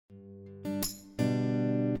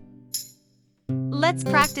Let's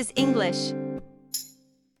practice English.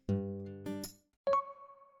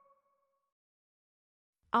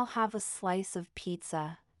 I'll have a slice of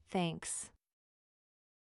pizza, thanks.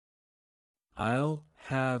 I'll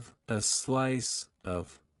have a slice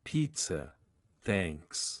of pizza,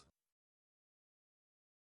 thanks.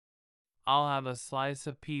 I'll have a slice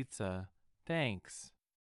of pizza, thanks.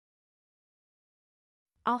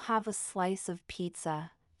 I'll have a slice of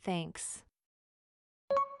pizza, thanks.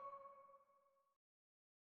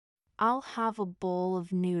 I'll have a bowl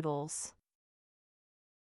of noodles.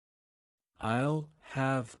 I'll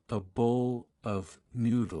have a bowl of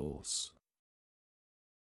noodles.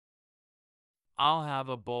 I'll have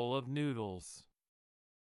a bowl of noodles.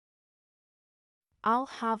 I'll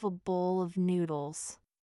have a bowl of noodles.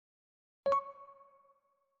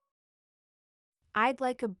 I'd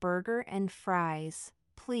like a burger and fries,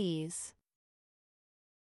 please.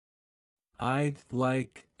 I'd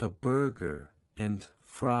like a burger and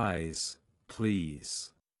fries,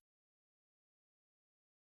 please.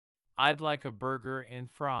 I'd like a burger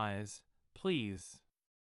and fries, please.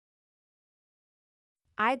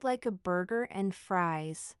 I'd like a burger and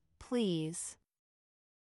fries, please.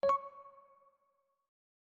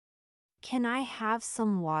 Can I have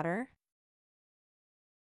some water?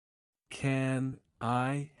 Can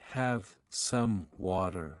I have some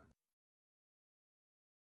water?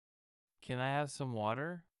 Can I have some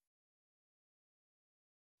water?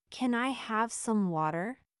 Can I have some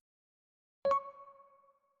water?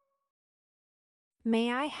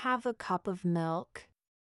 May I have a cup of milk?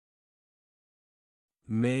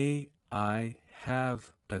 May I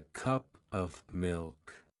have a cup of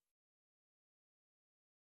milk?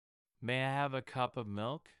 May I have a cup of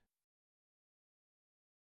milk?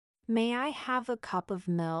 May I have a cup of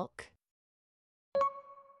milk?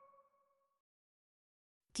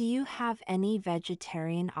 Do you have any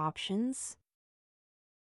vegetarian options?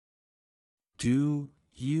 Do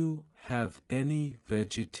you have any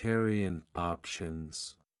vegetarian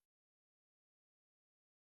options?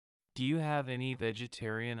 Do you have any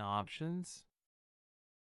vegetarian options?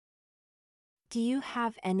 Do you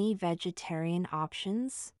have any vegetarian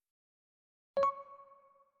options?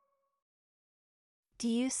 Do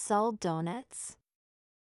you sell donuts?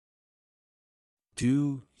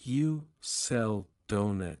 Do you sell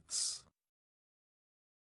donuts?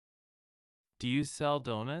 Do you sell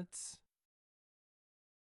donuts?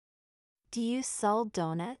 Do you sell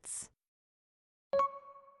donuts?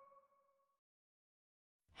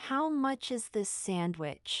 How much is this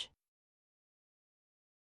sandwich?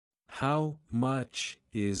 How much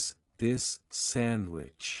is this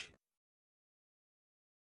sandwich?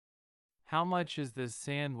 How much is this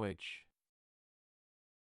sandwich?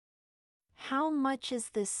 How much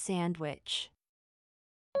is this sandwich?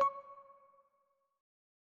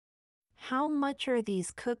 How much are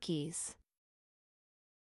these cookies?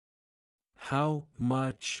 How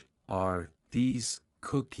much are these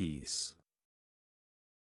cookies?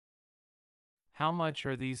 How much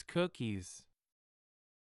are these cookies?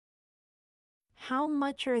 How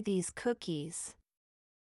much are these cookies?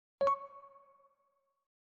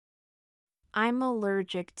 I'm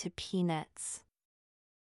allergic to peanuts.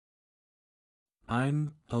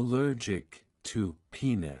 I'm allergic to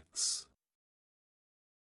peanuts.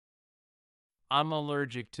 I'm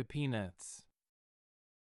allergic to peanuts.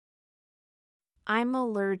 I'm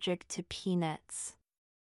allergic to peanuts.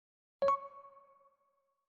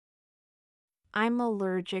 I'm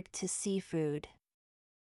allergic to seafood.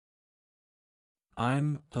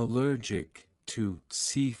 I'm allergic to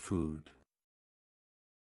seafood.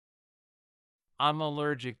 I'm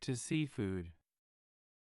allergic to seafood.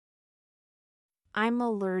 I'm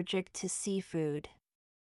allergic to seafood.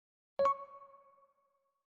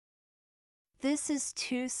 This is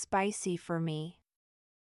too spicy for me.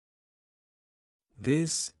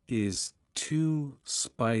 This is too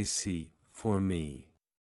spicy for me.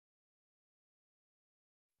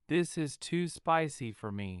 This is too spicy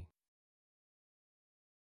for me.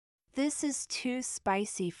 This is too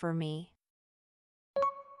spicy for me.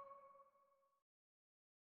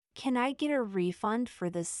 Can I get a refund for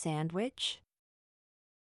this sandwich?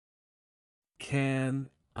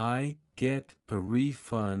 Can I get a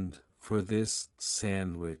refund for this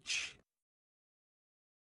sandwich?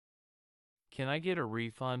 Can I get a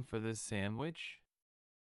refund for this sandwich?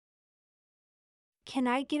 Can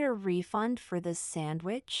I get a refund for this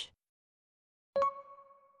sandwich?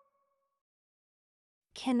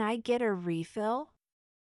 Can I get a refill?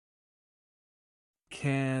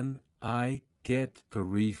 Can I get a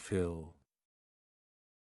refill?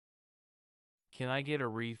 Can I get a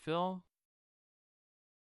refill?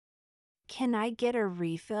 Can I get a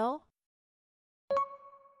refill?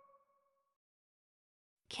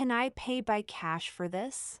 Can I pay by cash for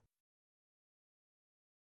this?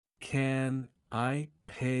 Can I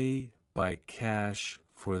pay by cash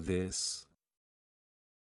for this?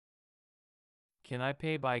 Can I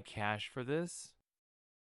pay by cash for this?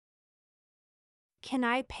 Can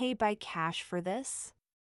I pay by cash for this?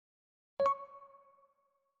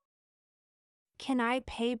 Can I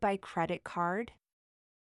pay by credit card?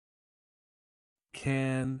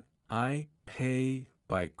 Can I pay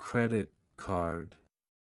by credit card?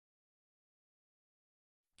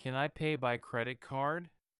 Can I pay by credit card?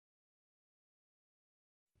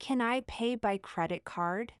 Can I pay by credit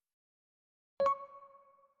card?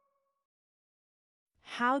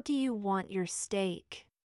 How do you want your steak?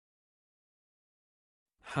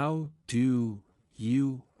 How do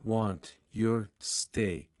you want your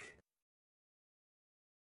steak?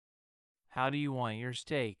 How do you want your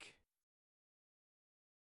steak?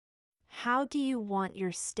 How do you want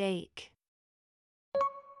your steak?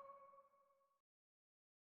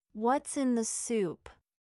 What's in the soup?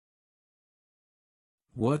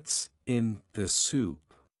 What's in the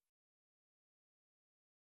soup?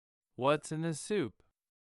 What's in the soup?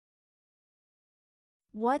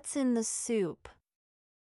 What's in the soup?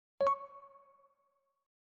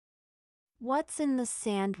 What's in the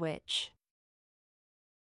sandwich?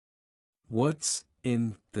 What's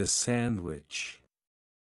in the sandwich?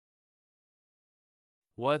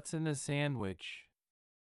 What's in the sandwich?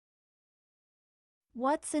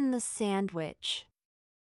 What's in the sandwich?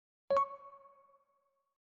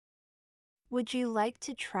 Would you like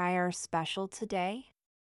to try our special today?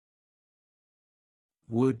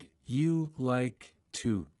 Would you like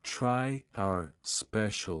to try our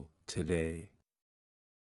special today?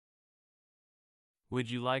 Would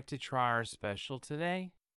you like to try our special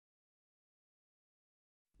today?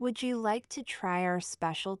 Would you like to try our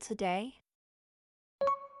special today?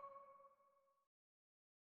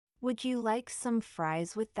 Would you like some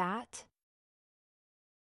fries with that?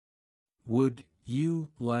 Would you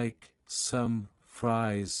like some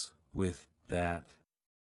fries with that?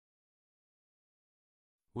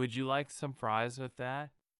 Would you like some fries with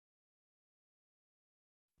that?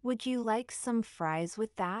 Would you like some fries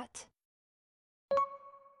with that?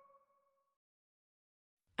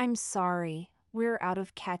 I'm sorry, we're out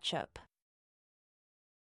of ketchup.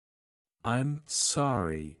 I'm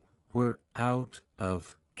sorry, we're out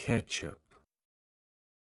of ketchup.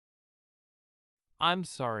 I'm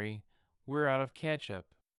sorry, we're out of ketchup.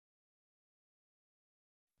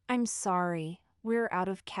 I'm sorry, we're out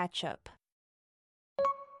of ketchup.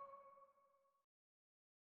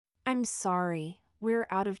 I'm sorry, we're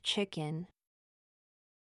out of chicken.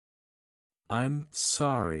 I'm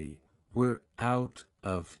sorry, we're out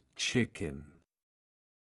of chicken.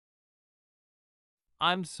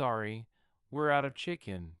 I'm sorry, we're out of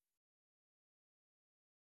chicken.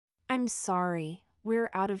 I'm sorry, we're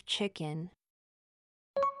out of chicken.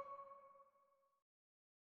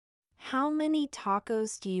 How many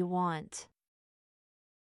tacos do you want?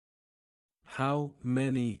 How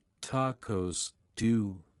many tacos do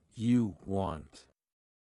you want?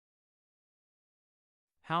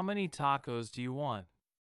 How many tacos do you want?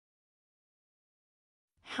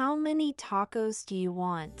 How many tacos do you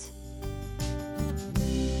want?